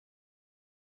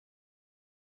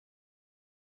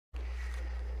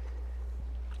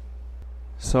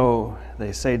So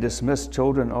they say dismiss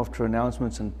children after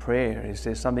announcements and prayer. Is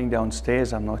there something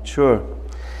downstairs? I'm not sure.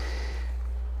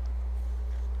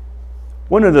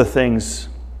 One of the things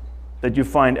that you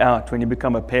find out when you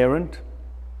become a parent,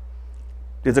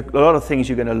 there's a lot of things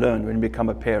you're going to learn when you become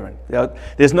a parent.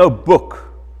 There's no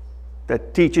book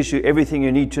that teaches you everything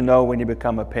you need to know when you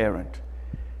become a parent.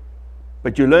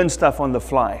 But you learn stuff on the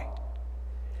fly.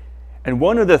 And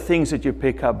one of the things that you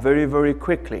pick up very, very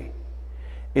quickly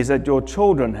is that your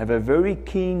children have a very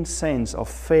keen sense of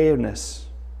fairness.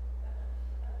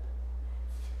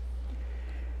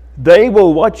 They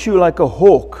will watch you like a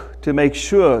hawk to make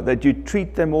sure that you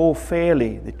treat them all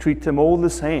fairly, they treat them all the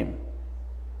same.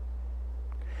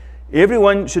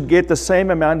 Everyone should get the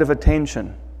same amount of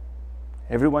attention.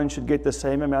 Everyone should get the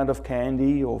same amount of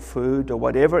candy or food or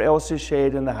whatever else is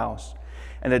shared in the house.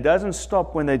 And it doesn't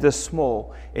stop when they're just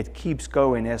small. It keeps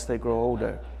going as they grow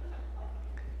older.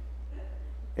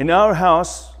 In our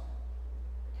house,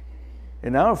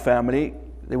 in our family,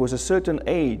 there was a certain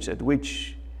age at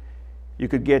which you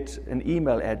could get an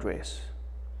email address.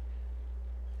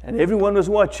 And everyone was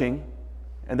watching,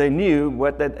 and they knew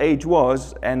what that age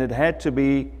was, and it had to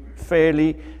be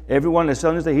fairly, everyone, as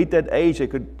soon as they hit that age, they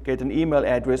could get an email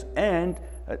address, and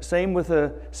same with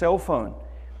a cell phone.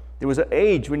 There was an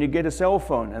age when you get a cell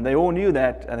phone, and they all knew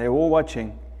that, and they were all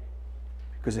watching,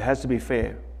 because it has to be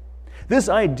fair. This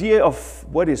idea of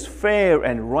what is fair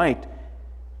and right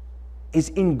is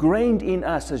ingrained in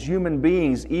us as human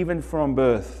beings, even from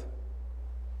birth.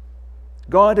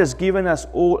 God has given us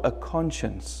all a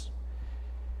conscience.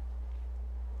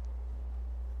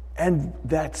 And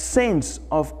that sense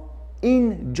of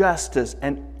injustice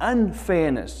and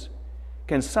unfairness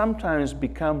can sometimes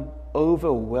become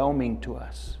overwhelming to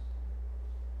us,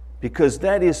 because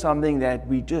that is something that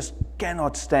we just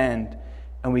cannot stand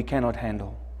and we cannot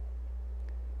handle.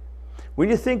 When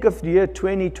you think of the year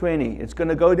 2020, it's going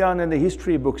to go down in the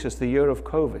history books as the year of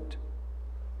COVID.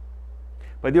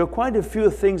 But there are quite a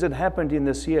few things that happened in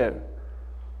this year.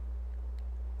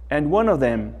 And one of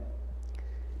them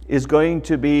is going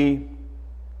to be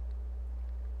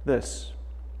this.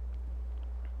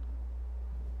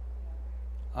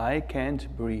 I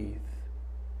can't breathe.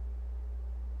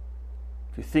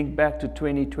 If you think back to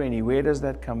 2020, where does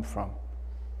that come from?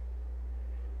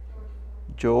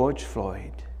 George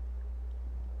Floyd.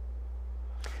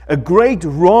 A great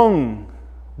wrong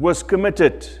was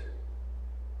committed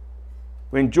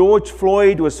when George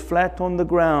Floyd was flat on the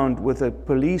ground with a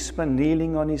policeman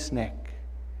kneeling on his neck.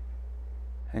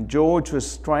 And George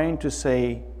was trying to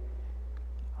say,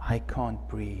 I can't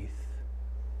breathe.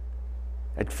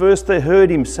 At first they heard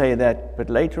him say that, but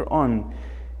later on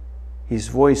his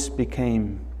voice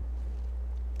became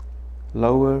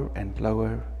lower and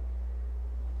lower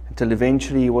until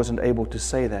eventually he wasn't able to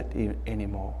say that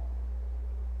anymore.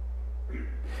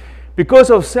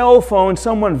 Because of cell phones,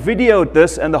 someone videoed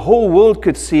this and the whole world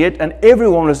could see it, and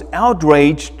everyone was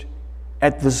outraged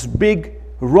at this big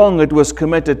wrong that was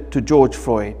committed to George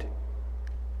Floyd.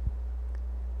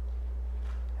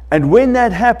 And when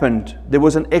that happened, there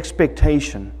was an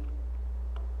expectation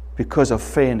because of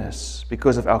fairness,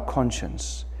 because of our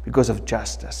conscience, because of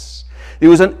justice. There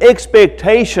was an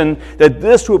expectation that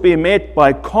this would be met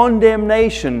by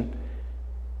condemnation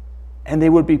and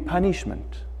there would be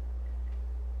punishment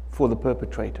for the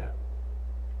perpetrator.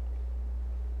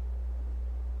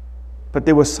 But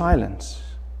there was silence.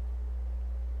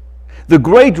 The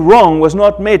great wrong was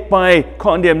not met by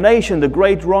condemnation. The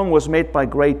great wrong was met by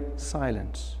great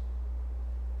silence.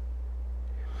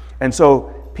 And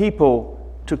so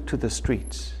people took to the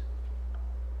streets.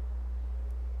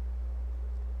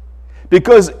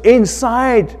 Because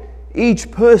inside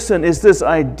each person is this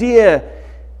idea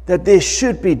that there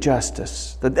should be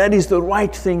justice, that is the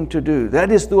right thing to do,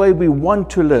 that is the way we want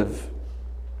to live.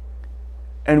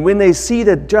 And when they see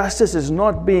that justice is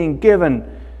not being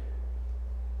given,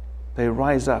 they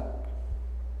rise up.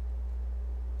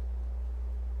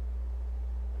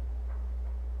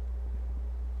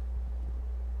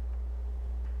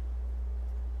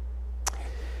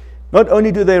 Not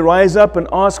only do they rise up and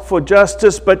ask for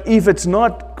justice, but if it's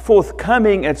not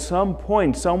forthcoming at some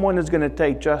point, someone is going to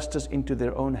take justice into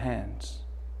their own hands.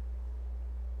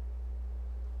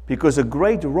 Because a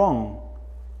great wrong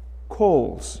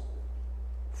calls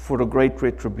for a great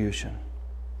retribution.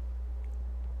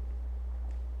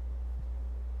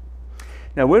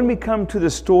 Now, when we come to the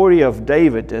story of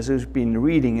David, as we've been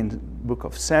reading in the book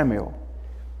of Samuel,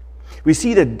 we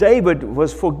see that David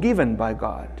was forgiven by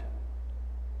God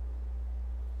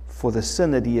for the sin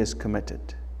that he has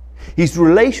committed. His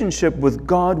relationship with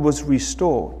God was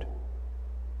restored.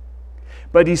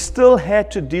 But he still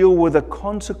had to deal with the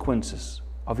consequences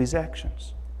of his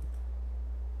actions.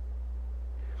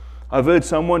 I've heard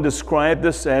someone describe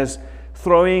this as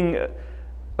throwing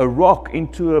a rock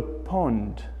into a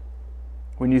pond.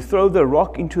 When you throw the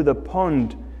rock into the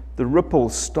pond, the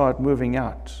ripples start moving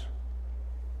out.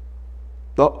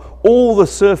 All the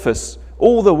surface,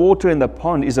 all the water in the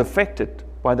pond is affected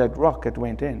by that rock that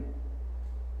went in.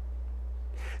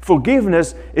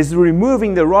 Forgiveness is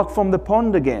removing the rock from the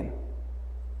pond again,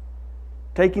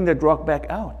 taking that rock back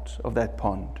out of that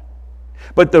pond.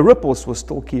 But the ripples will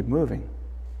still keep moving.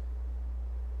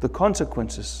 The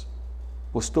consequences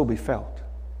will still be felt.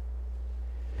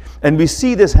 And we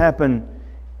see this happen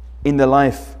in the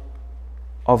life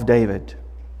of David.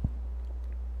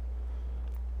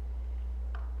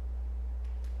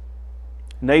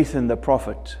 Nathan the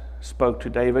prophet spoke to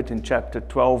David in chapter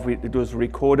 12. It was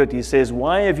recorded. He says,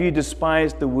 "Why have you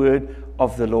despised the word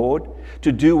of the Lord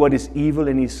to do what is evil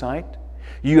in his sight?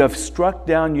 You have struck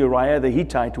down Uriah the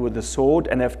Hittite with the sword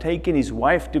and have taken his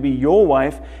wife to be your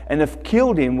wife and have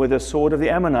killed him with the sword of the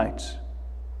Ammonites.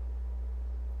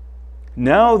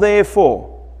 Now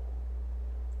therefore,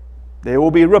 there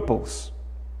will be ripples.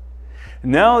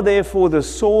 Now therefore the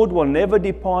sword will never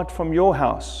depart from your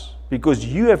house, because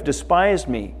you have despised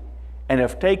me and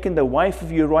have taken the wife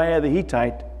of Uriah the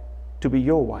Hittite to be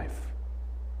your wife."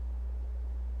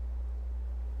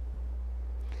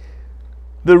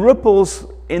 The ripples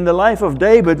in the life of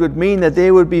David would mean that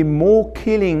there would be more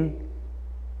killing,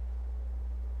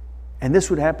 and this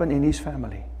would happen in his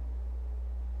family.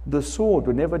 The sword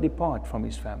would never depart from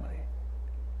his family.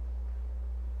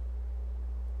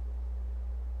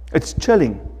 It's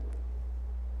chilling.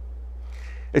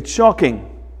 It's shocking.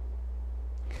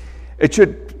 It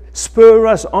should spur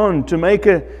us on to make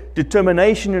a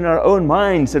determination in our own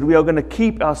minds that we are going to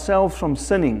keep ourselves from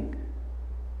sinning.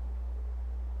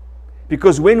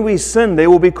 Because when we sin, there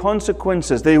will be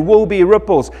consequences. There will be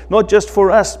ripples, not just for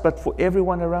us, but for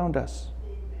everyone around us.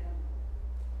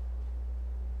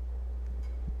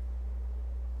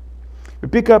 We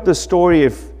pick up the story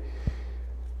of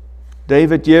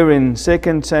David here in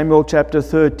 2 Samuel chapter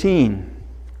 13.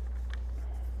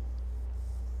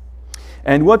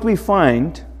 And what we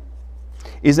find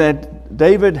is that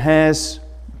David has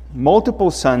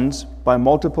multiple sons by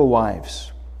multiple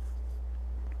wives.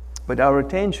 But our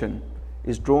attention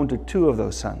is drawn to two of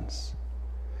those sons,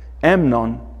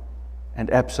 Amnon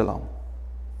and Absalom.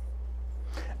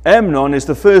 Amnon is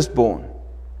the firstborn,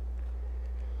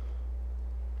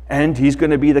 and he's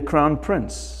going to be the crown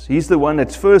prince. He's the one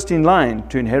that's first in line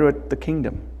to inherit the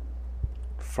kingdom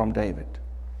from David.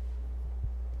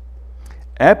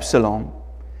 Absalom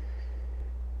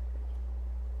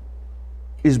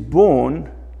is born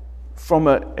from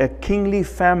a kingly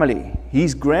family.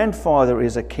 His grandfather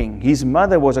is a king. His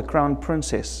mother was a crown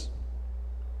princess.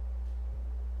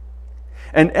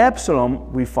 And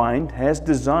Absalom, we find, has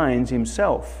designs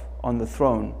himself on the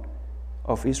throne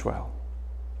of Israel.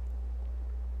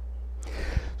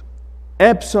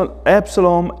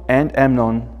 Absalom and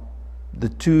Amnon, the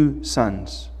two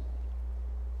sons.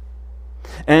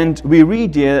 And we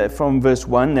read here from verse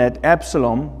 1 that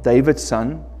Absalom, David's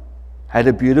son, had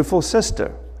a beautiful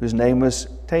sister whose name was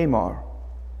Tamar.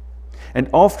 And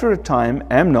after a time,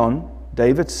 Amnon,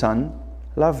 David's son,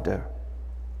 loved her.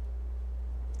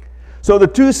 So the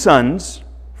two sons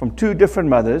from two different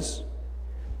mothers,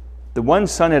 the one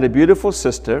son had a beautiful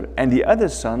sister, and the other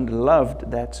son loved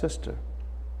that sister.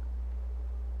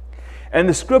 And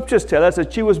the scriptures tell us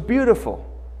that she was beautiful.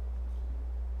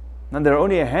 And there are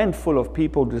only a handful of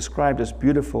people described as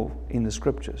beautiful in the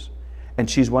scriptures, and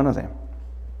she's one of them.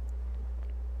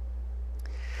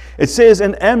 It says,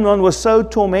 "And Amnon was so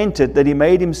tormented that he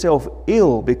made himself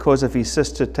ill because of his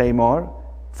sister Tamar,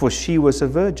 for she was a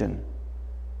virgin.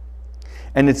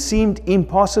 And it seemed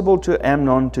impossible to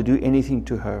Amnon to do anything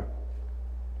to her."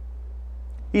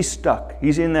 He's stuck.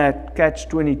 He's in that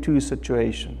catch-22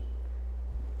 situation.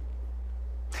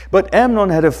 But Amnon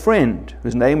had a friend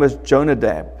whose name was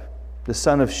Jonadab, the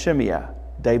son of Shimeah,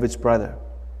 David's brother.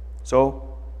 So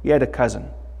he had a cousin.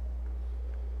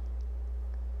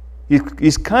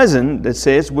 His cousin, that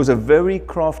says, was a very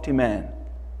crafty man.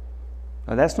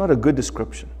 Now that's not a good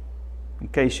description, in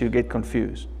case you get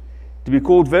confused. To be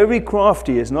called very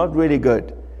crafty is not really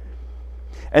good.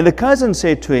 And the cousin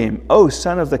said to him, "O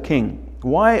son of the king,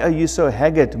 why are you so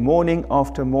haggard morning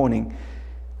after morning?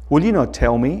 Will you not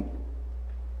tell me?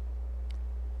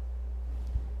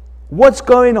 What's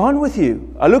going on with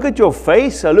you? I look at your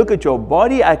face, I look at your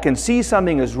body, I can see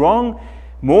something is wrong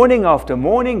morning after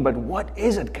morning, but what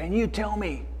is it? Can you tell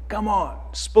me? Come on,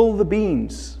 spill the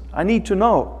beans. I need to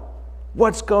know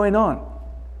what's going on."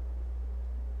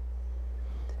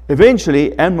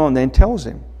 Eventually, Amnon then tells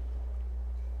him.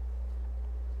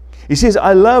 He says,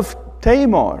 I love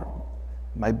Tamar,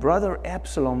 my brother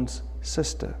Absalom's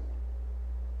sister.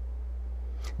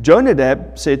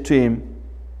 Jonadab said to him,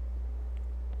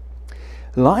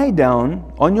 lie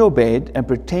down on your bed and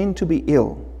pretend to be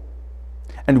ill.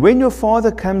 And when your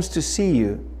father comes to see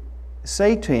you,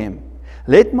 say to him,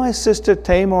 let my sister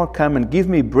Tamar come and give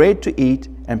me bread to eat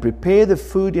and prepare the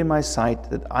food in my sight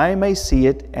that I may see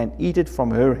it and eat it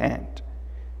from her hand.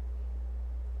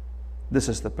 This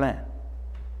is the plan.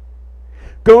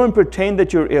 Go and pretend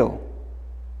that you're ill.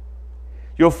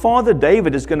 Your father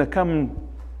David is going to come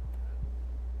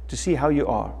to see how you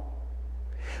are.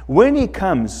 When he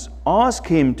comes, ask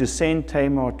him to send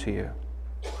Tamar to you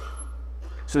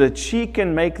so that she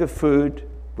can make the food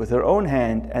with her own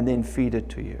hand and then feed it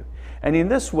to you. And in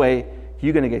this way,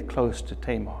 you're going to get close to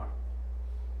Tamar.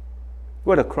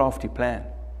 What a crafty plan.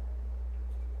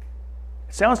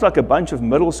 It sounds like a bunch of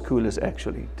middle schoolers,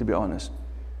 actually, to be honest.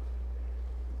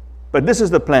 But this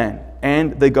is the plan,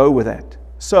 and they go with that.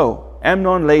 So,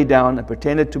 Amnon lay down and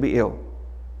pretended to be ill.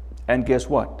 And guess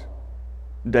what?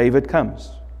 David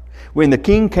comes. When the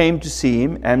king came to see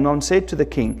him, Amnon said to the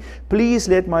king, please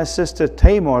let my sister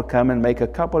Tamar come and make a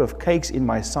couple of cakes in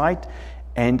my sight,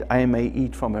 and I may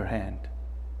eat from her hand.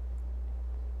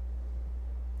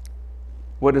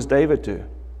 What does David do?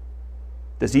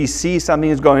 Does he see something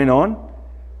is going on?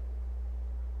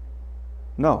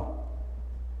 No.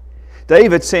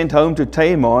 David sent home to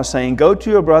Tamar, saying, go to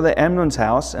your brother Amnon's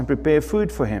house and prepare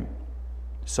food for him.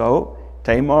 So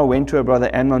Tamar went to her brother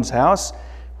Amnon's house,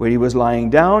 where he was lying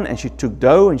down, and she took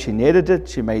dough and she kneaded it.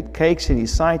 She made cakes in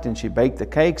his sight, and she baked the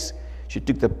cakes. She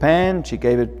took the pan, she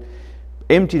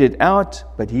emptied it out,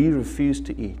 but he refused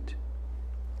to eat.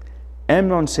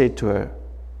 Amnon said to her,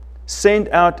 send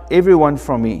out everyone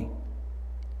from me.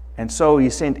 And so he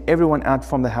sent everyone out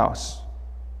from the house.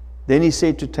 Then he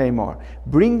said to Tamar,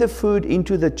 bring the food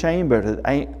into the chamber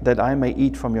that I may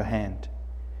eat from your hand.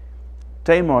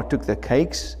 Tamar took the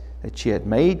cakes that she had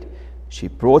made. She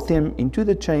brought them into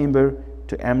the chamber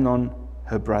to Amnon,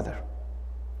 her brother.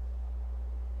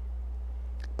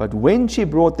 But when she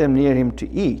brought them near him to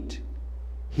eat,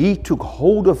 he took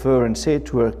hold of her and said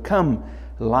to her, come,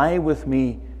 lie with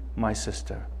me, my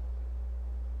sister.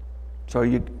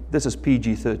 So this is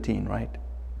PG-13, right?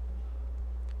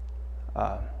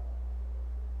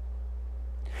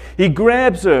 He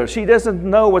grabs her. She doesn't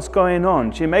know what's going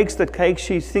on. She makes the cake.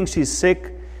 She thinks he's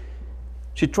sick.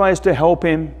 She tries to help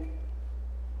him.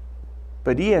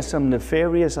 But he has some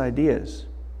nefarious ideas.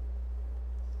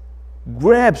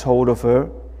 Grabs hold of her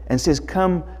and says,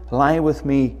 come, lie with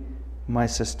me, my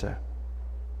sister.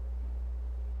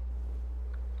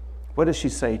 What does she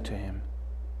say to him?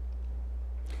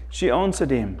 She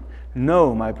answered him,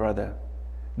 no, my brother,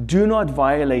 do not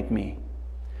violate me,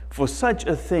 for such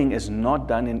a thing is not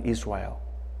done in Israel.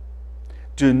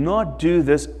 Do not do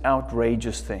this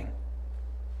outrageous thing.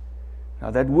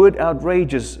 Now that word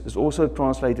outrageous is also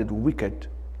translated wicked,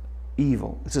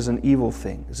 evil. This is an evil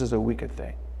thing. This is a wicked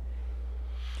thing.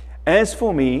 As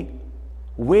for me,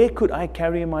 where could I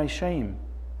carry my shame?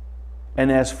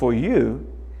 And as for you,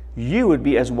 you would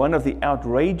be as one of the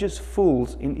outrageous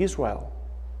fools in Israel.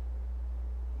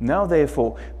 Now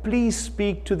therefore, please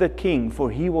speak to the king,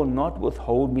 for he will not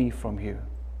withhold me from you.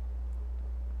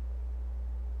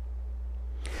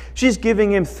 She's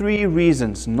giving him 3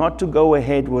 reasons not to go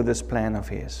ahead with this plan of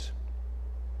his.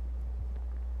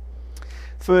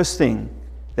 First thing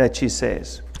that she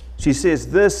says,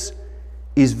 this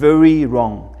is very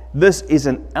wrong. This is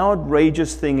an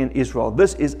outrageous thing in Israel.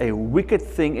 This is a wicked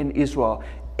thing in Israel.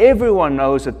 Everyone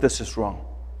knows that this is wrong.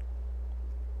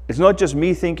 It's not just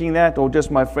me thinking that or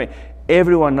just my friend.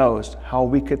 Everyone knows how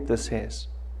wicked this is.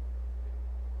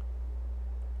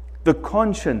 The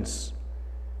conscience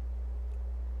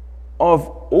of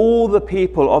all the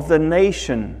people of the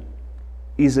nation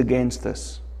is against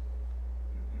this.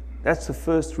 That's the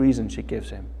first reason she gives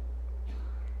him.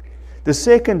 The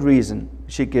second reason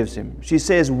she gives him, she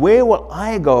says, where will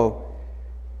I go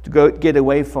to get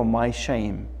away from my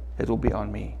shame that will be on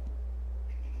me?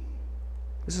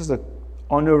 This is the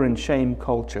honor and shame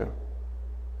culture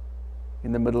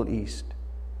in the Middle East.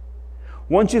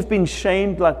 Once you've been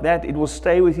shamed like that, it will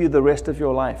stay with you the rest of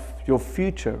your life. Your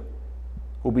future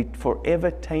will be forever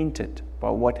tainted by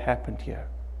what happened here.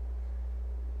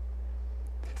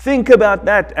 Think about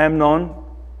that, Amnon.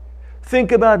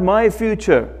 Think about my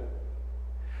future.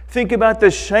 Think about the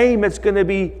shame that's going to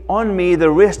be on me the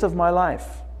rest of my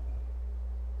life.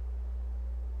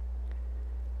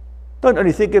 Don't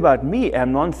only think about me,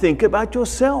 Amnon, think about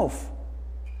yourself.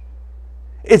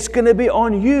 It's going to be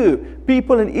on you.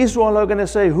 People in Israel are going to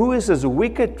say, who is this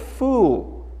wicked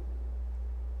fool?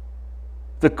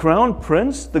 The crown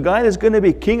prince, the guy that's going to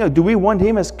be king, or do we want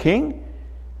him as king?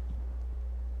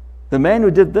 The man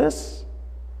who did this?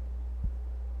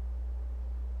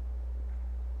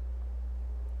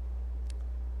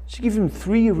 She gives him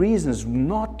 3 reasons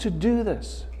not to do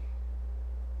this.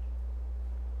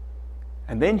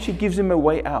 And then she gives him a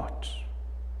way out.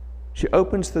 She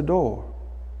opens the door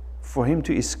for him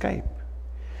to escape.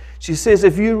 She says,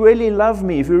 if you really love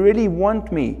me, if you really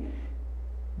want me,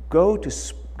 go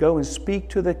and speak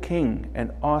to the king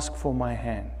and ask for my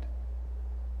hand.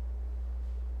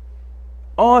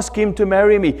 Ask him to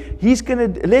marry me. He's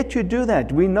going to let you do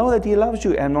that. We know that he loves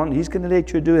you, Amnon. He's going to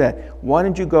let you do that. Why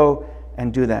don't you go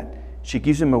and do that? She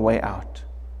gives him a way out.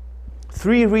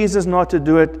 3 reasons not to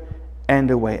do it and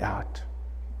a way out.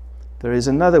 There is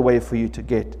another way for you to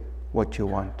get what you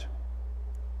want.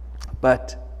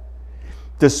 But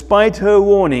despite her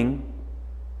warning,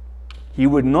 he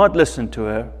would not listen to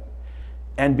her,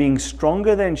 and being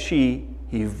stronger than she,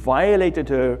 he violated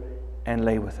her and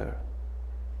lay with her.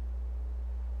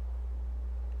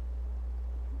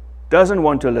 Doesn't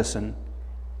want to listen,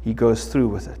 he goes through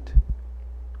with it.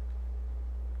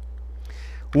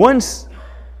 Once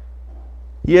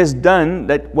he has done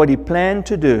that, what he planned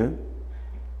to do,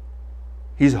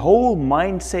 his whole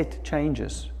mindset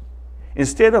changes.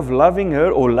 Instead of loving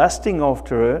her or lusting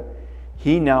after her,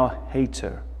 he now hates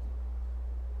her.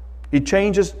 He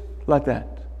changes like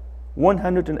that,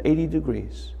 180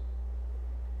 degrees.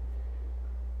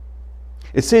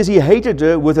 It says he hated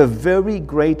her with a very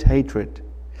great hatred,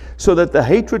 so that the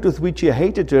hatred with which he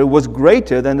hated her was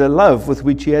greater than the love with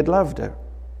which he had loved her.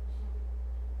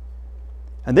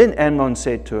 And then Amnon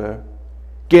said to her,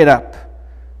 get up,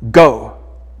 go.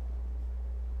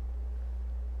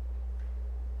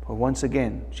 But once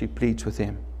again, she pleads with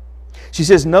him. She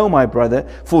says, no, my brother,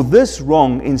 for this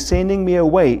wrong in sending me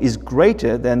away is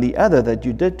greater than the other that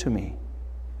you did to me.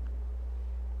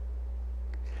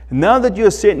 Now that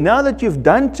you've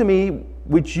done to me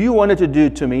which you wanted to do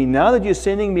to me, now that you're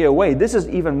sending me away, this is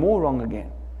even more wrong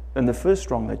again than the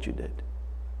first wrong that you did.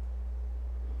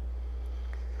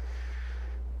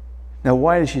 Now,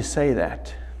 why does she say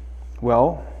that?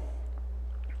 Well,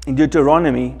 in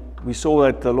Deuteronomy, we saw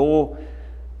that the law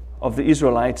of the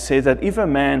Israelites says that if a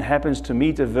man happens to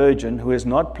meet a virgin who is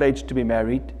not pledged to be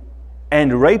married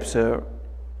and rapes her,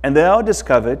 and they are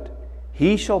discovered,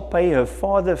 he shall pay her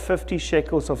father 50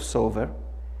 shekels of silver,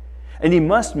 and he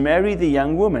must marry the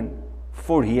young woman,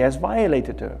 for he has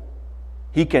violated her.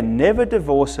 He can never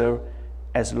divorce her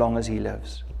as long as he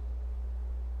lives.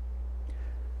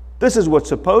 This is what's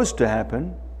supposed to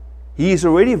happen. He's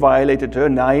already violated her,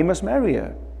 now he must marry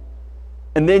her.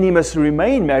 And then he must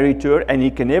remain married to her, and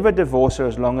he can never divorce her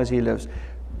as long as he lives.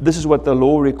 This is what the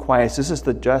law requires. This is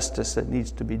the justice that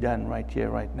needs to be done right here,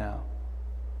 right now.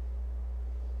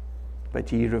 But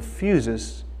he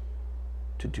refuses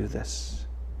to do this.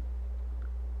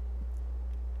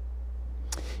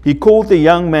 He called the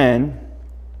young man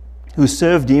who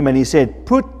served him, and he said,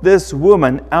 put this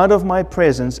woman out of my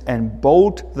presence and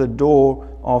bolt the door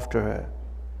after her.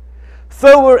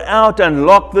 Throw her out and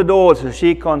lock the door so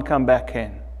she can't come back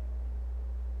in.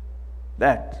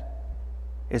 That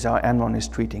is how Amnon is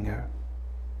treating her.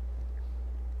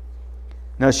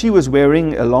 Now she was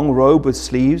wearing a long robe with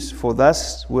sleeves, for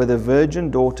thus were the virgin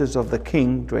daughters of the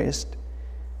king dressed.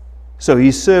 So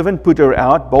his servant put her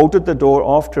out, bolted the door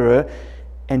after her,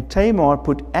 and Tamar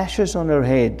put ashes on her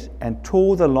head and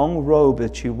tore the long robe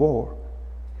that she wore.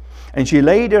 And she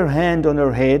laid her hand on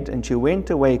her head, and she went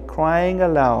away crying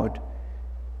aloud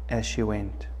as she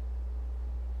went.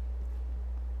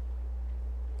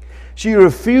 She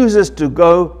refuses to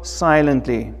go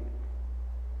silently.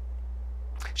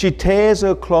 She tears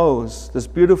her clothes, this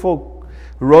beautiful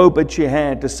robe that she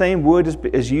had. The same word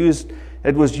is used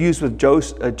that was used with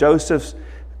Joseph's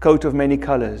coat of many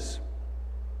colors.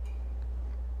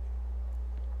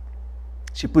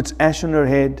 She puts ash on her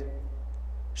head,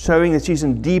 showing that she's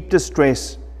in deep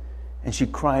distress, and she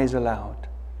cries aloud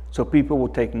so people will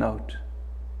take note.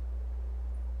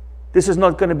 This is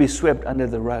not going to be swept under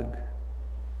the rug.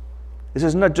 This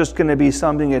is not just going to be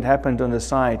something that happened on the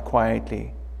side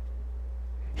quietly.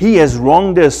 He has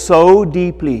wronged her so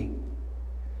deeply,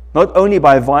 not only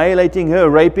by violating her,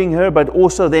 raping her, but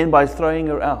also then by throwing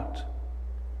her out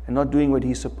and not doing what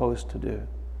he's supposed to do.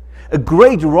 A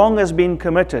great wrong has been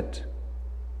committed.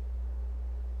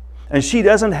 And she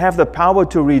doesn't have the power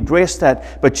to redress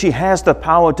that, but she has the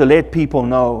power to let people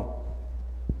know.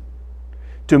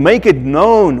 To make it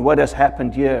known what has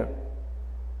happened here.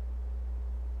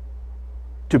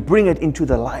 To bring it into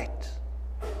the light.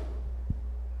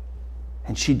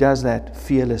 And she does that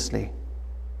fearlessly.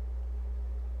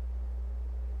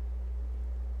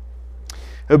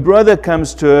 Her brother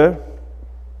comes to her,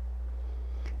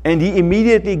 and he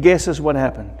immediately guesses what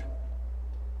happened.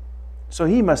 So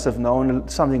he must have known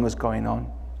something was going on.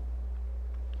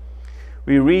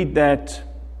 We read that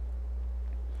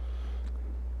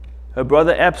her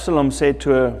brother Absalom said to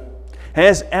her,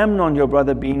 "Has Amnon your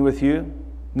brother been with you?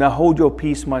 Now hold your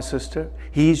peace, my sister.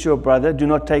 He is your brother. Do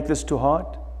not take this to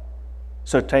heart."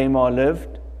 So Tamar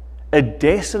lived, a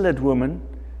desolate woman.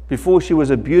 Before she was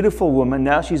a beautiful woman,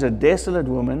 now she's a desolate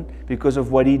woman because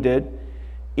of what he did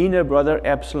in her brother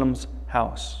Absalom's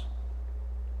house.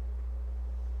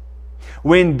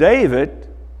 When David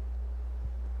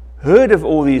heard of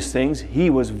all these things,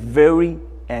 he was very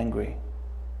angry.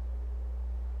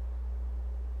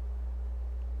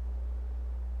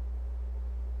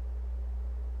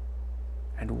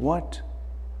 And what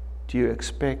do you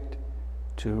expect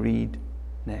to read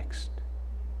next?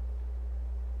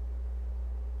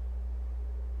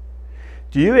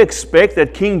 Do you expect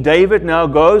that King David now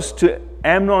goes to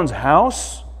Amnon's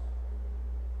house?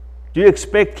 Do you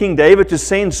expect King David to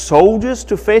send soldiers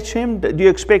to fetch him? Do you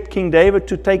expect King David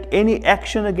to take any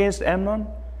action against Amnon?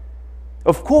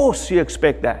 Of course you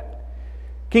expect that.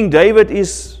 King David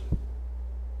is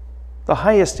the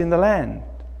highest in the land.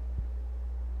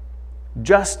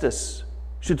 Justice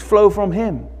should flow from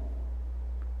him.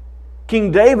 King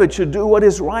David should do what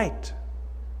is right.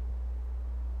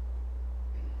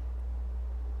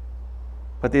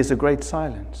 But there's a great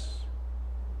silence.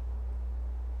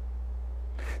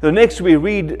 The next we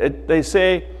read, they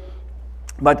say,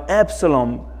 "But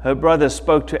Absalom, her brother,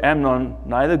 spoke to Amnon,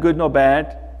 neither good nor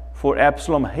bad, for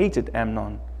Absalom hated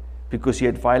Amnon, because he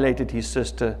had violated his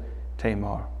sister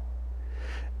Tamar."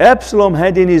 Absalom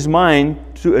had in his mind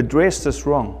to address this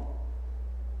wrong.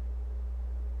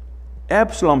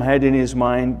 Absalom had in his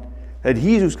mind that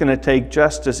he was going to take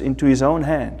justice into his own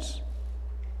hands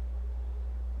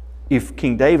if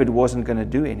King David wasn't going to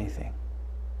do anything.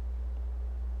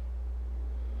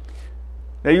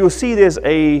 Now you'll see there's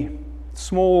a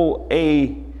small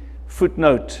a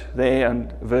footnote there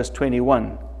in verse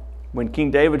 21. When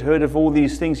King David heard of all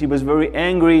these things, he was very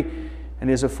angry, and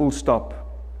there's a full stop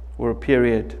or a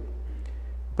period.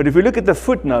 But if we look at the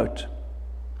footnote,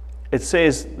 it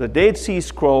says the Dead Sea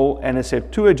Scroll and a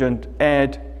Septuagint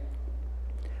add,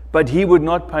 "But he would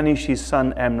not punish his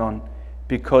son Amnon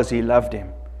because he loved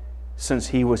him, since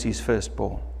he was his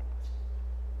firstborn."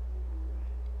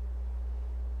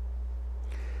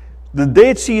 The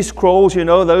Dead Sea Scrolls,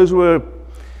 those were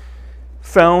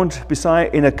found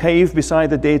in a cave beside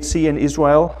the Dead Sea in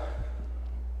Israel.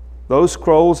 Those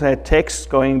scrolls had texts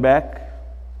going back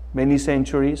many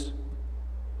centuries.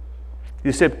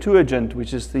 The Septuagint,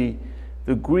 which is the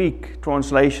Greek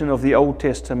translation of the Old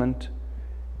Testament,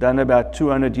 done about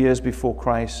 200 years before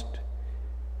Christ.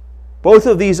 Both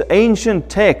of these ancient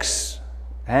texts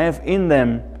have in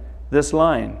them this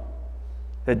line,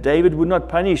 that David would not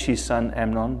punish his son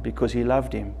Amnon because he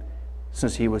loved him,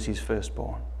 since he was his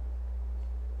firstborn.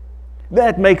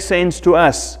 That makes sense to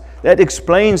us. That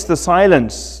explains the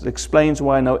silence, explains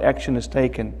why no action is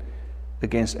taken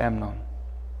against Amnon.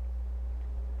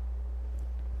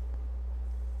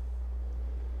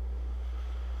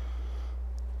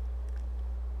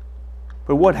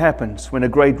 But what happens when a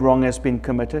great wrong has been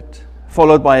committed,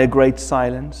 followed by a great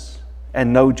silence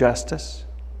and no justice?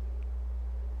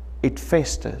 It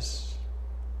festers.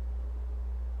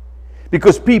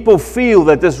 Because people feel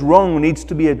that this wrong needs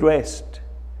to be addressed.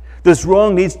 This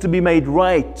wrong needs to be made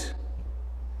right.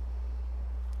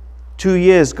 2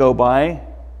 years go by,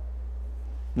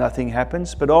 nothing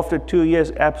happens, but after 2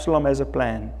 years, Absalom has a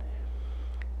plan.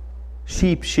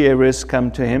 Sheep shearers come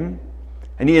to him,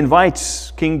 and he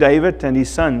invites King David and his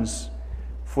sons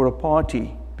for a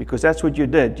party, because that's what you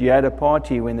did. You had a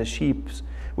party when the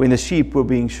sheep were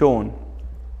being shorn.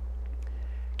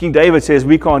 King David says,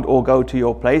 "We can't all go to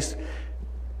your place,"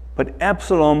 but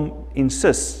Absalom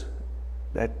insists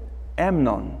that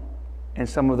Amnon and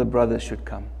some of the brothers should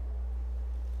come.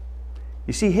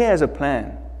 You see, he has a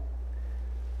plan.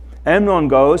 Amnon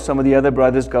goes, some of the other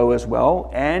brothers go as well,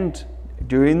 and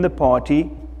during the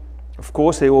party, of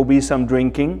course, there will be some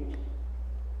drinking.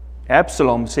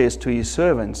 Absalom says to his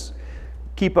servants,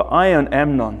 "Keep an eye on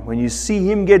Amnon. When you see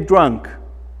him get drunk,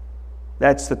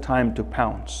 that's the time to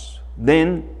pounce.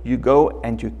 Then you go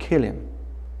and you kill him,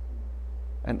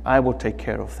 and I will take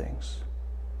care of things."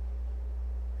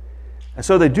 And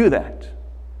so they do that.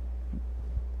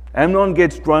 Amnon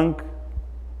gets drunk,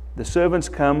 the servants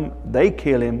come, they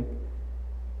kill him,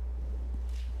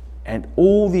 and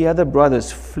all the other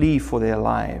brothers flee for their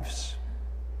lives.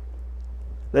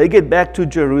 They get back to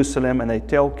Jerusalem and they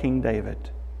tell King David.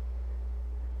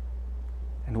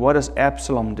 And what does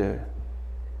Absalom do?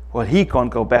 Well, he can't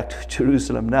go back to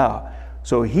Jerusalem now.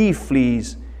 So he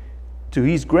flees to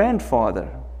his grandfather,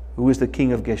 who is the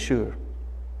king of Geshur.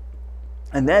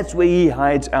 And that's where he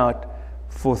hides out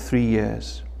for 3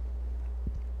 years.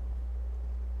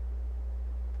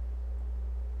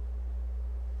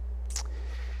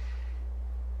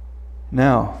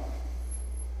 Now,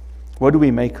 what do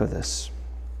we make of this?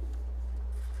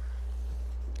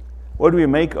 What do we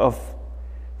make of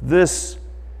this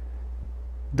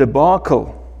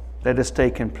debacle that has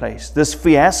taken place, this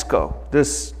fiasco,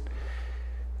 this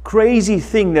crazy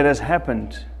thing that has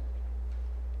happened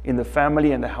in the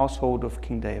family and the household of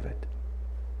King David?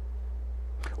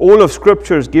 All of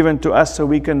Scripture is given to us so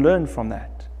we can learn from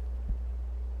that.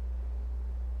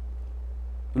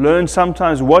 Learn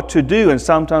sometimes what to do and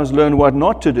sometimes learn what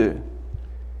not to do.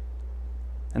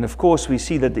 And of course, we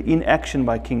see that the inaction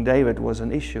by King David was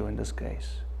an issue in this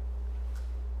case.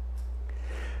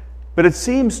 But it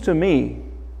seems to me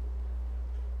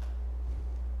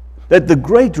that the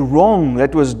great wrong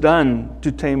that was done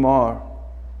to Tamar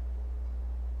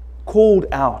called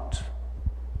out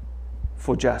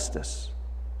for justice.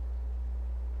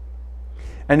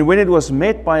 And when it was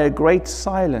met by a great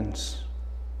silence,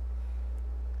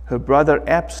 her brother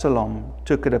Absalom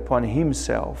took it upon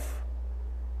himself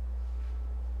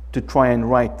to try and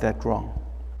right that wrong.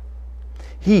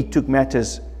 He took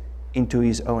matters into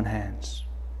his own hands.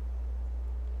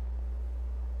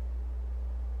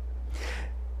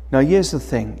 Now here's the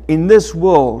thing. In this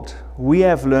world, we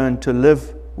have learned to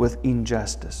live with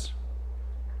injustice.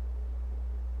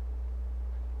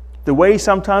 The way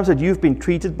sometimes that you've been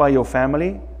treated by your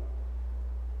family,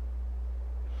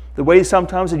 the way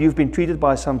sometimes that you've been treated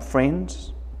by some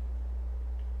friends,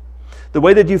 the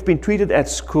way that you've been treated at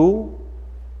school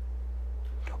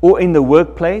or in the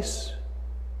workplace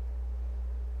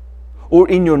or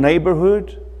in your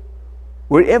neighborhood,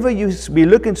 wherever we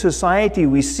look in society,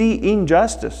 we see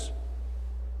injustice.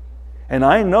 And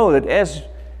I know that as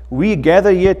we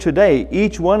gather here today,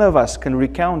 each one of us can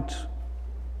recount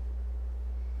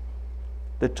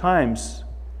the times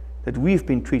that we've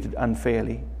been treated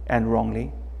unfairly and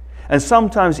wrongly, and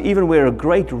sometimes even where a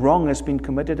great wrong has been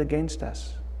committed against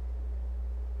us.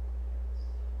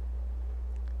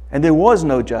 And there was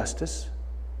no justice.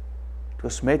 It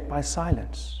was met by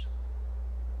silence.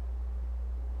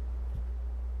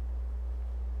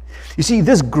 You see,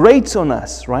 this grates on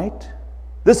us, right?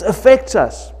 This affects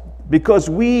us because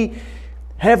we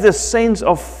have this sense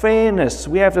of fairness.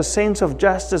 We have a sense of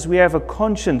justice. We have a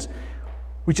conscience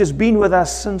which has been with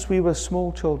us since we were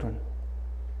small children.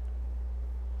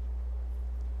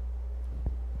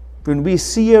 When we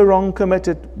see a wrong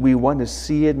committed, we want to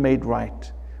see it made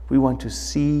right. We want to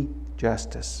see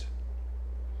justice.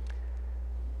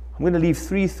 I'm going to leave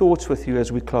 3 thoughts with you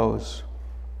as we close.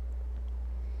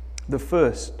 The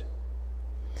first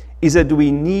is that we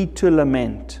need to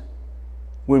lament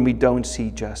when we don't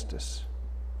see justice.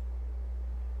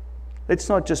 Let's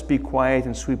not just be quiet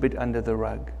and sweep it under the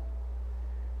rug,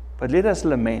 but let us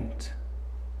lament.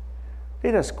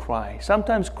 Let us cry.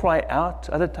 Sometimes cry out,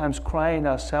 other times cry in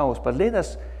ourselves, but let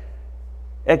us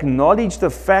acknowledge the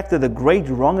fact that a great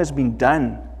wrong has been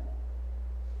done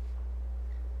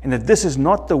and that this is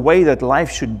not the way that life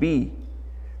should be.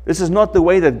 This is not the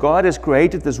way that God has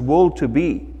created this world to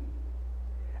be.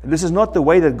 And this is not the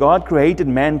way that God created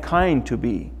mankind to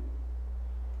be.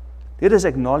 Let us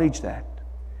acknowledge that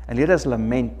and let us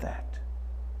lament that.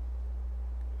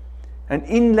 And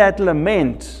in that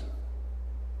lament,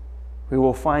 we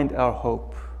will find our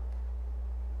hope.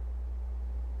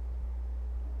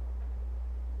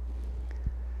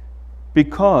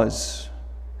 Because,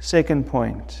 second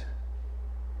point,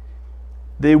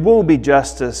 there will be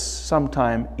justice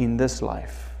sometime in this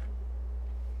life.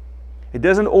 It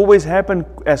doesn't always happen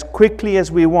as quickly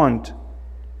as we want.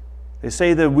 They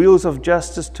say the wheels of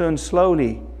justice turn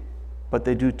slowly, but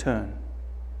they do turn.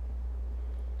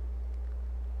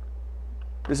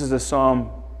 This is a psalm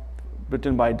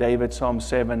written by David, Psalm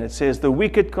 7. It says, "The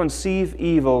wicked conceive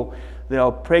evil, they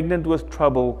are pregnant with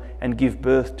trouble and give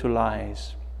birth to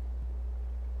lies.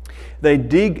 They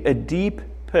dig a deep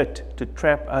pit to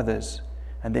trap others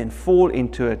and then fall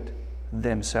into it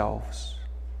themselves."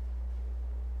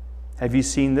 Have you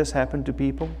seen this happen to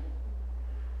people?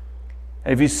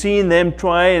 Have you seen them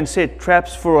try and set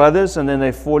traps for others and then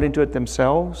they fall into it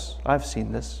themselves? I've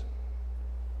seen this.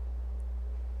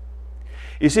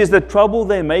 He says the trouble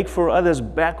they make for others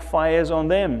backfires on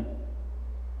them.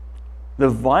 The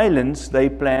violence they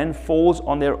plan falls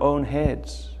on their own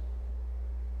heads.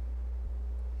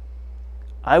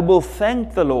 I will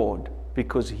thank the Lord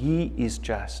because He is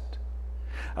just.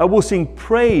 I will sing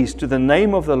praise to the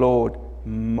name of the Lord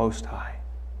Most High.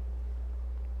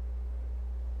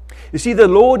 You see, the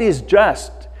Lord is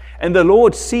just, and the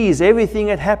Lord sees everything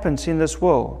that happens in this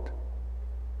world.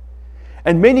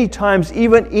 And many times,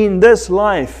 even in this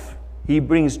life, He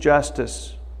brings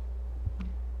justice.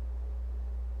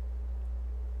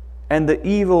 And the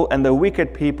evil and the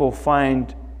wicked people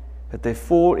find that they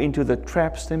fall into the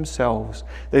traps themselves.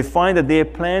 They find that their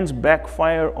plans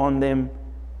backfire on them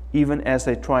even as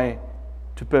they try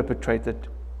to perpetrate it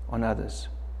on others.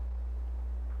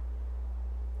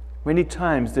 Many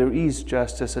times there is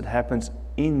justice that happens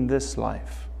in this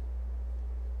life,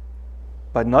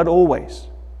 but not always.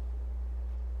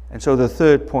 And so the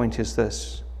third point is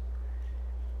this.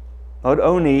 Not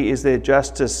only is there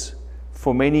justice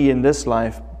for many in this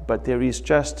life, but there is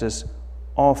justice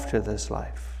after this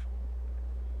life.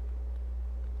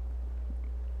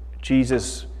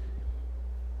 Jesus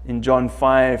in John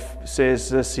 5 says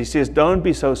this. He says, "Don't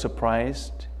be so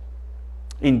surprised.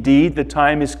 Indeed, the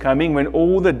time is coming when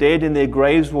all the dead in their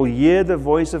graves will hear the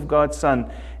voice of God's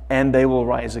Son, and they will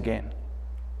rise again.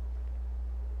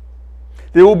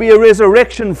 There will be a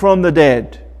resurrection from the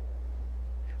dead.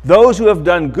 Those who have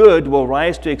done good will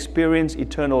rise to experience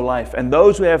eternal life, and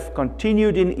those who have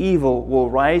continued in evil will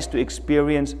rise to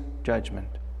experience judgment.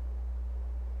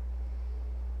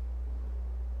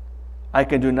 I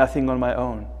can do nothing on my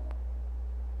own.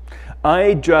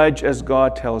 I judge as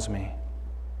God tells me.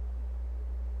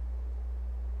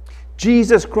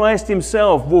 Jesus Christ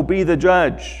Himself will be the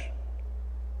judge.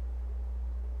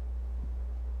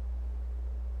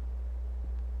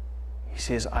 He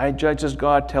says, I judge as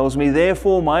God tells me,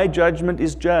 therefore my judgment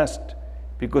is just,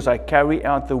 because I carry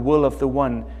out the will of the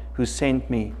one who sent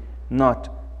me, not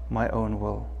my own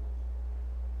will.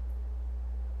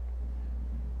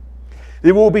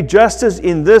 There will be justice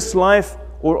in this life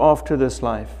or after this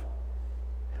life.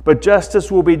 But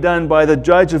justice will be done by the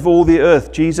judge of all the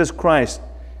earth, Jesus Christ.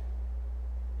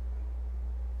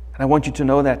 And I want you to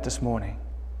know that this morning.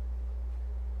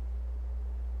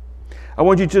 I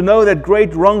want you to know that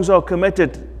great wrongs are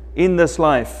committed in this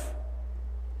life.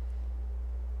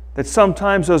 That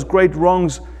sometimes those great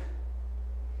wrongs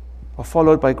are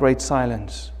followed by great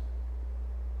silence.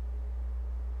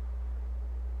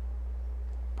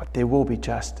 But there will be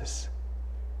justice,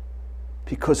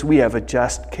 because we have a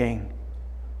just King.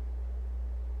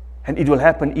 And it will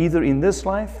happen either in this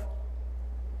life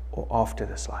or after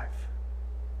this life.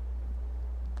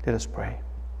 Let us pray.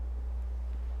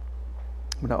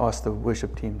 I'm going to ask the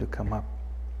worship team to come up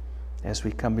as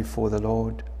we come before the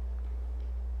Lord.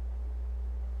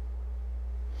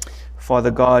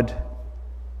 Father God,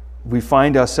 we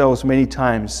find ourselves many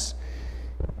times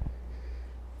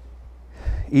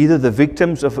either the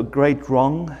victims of a great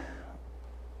wrong,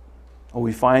 or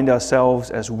we find ourselves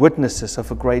as witnesses of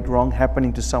a great wrong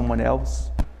happening to someone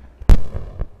else.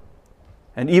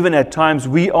 And even at times,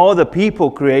 we are the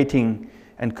people creating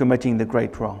and committing the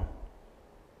great wrong.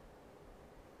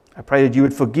 I pray that you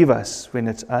would forgive us when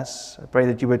it's us. I pray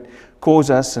that you would cause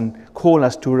us and call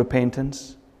us to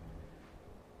repentance.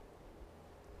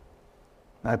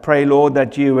 I pray, Lord,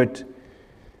 that you would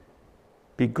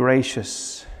be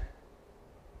gracious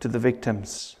to the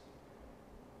victims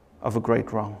of a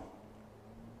great wrong.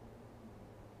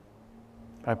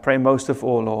 I pray most of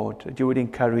all, Lord, that you would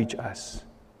encourage us,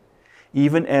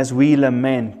 even as we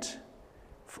lament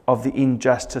of the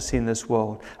injustice in this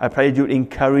world. I pray that you would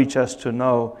encourage us to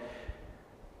know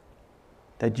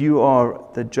that you are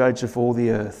the judge of all the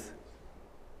earth,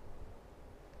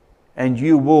 and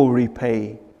you will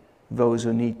repay those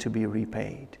who need to be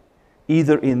repaid,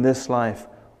 either in this life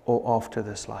or after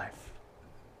this life.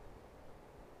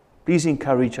 Please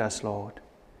encourage us, Lord.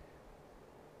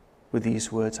 With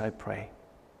these words I pray.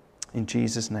 In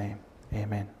Jesus' name,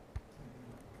 amen.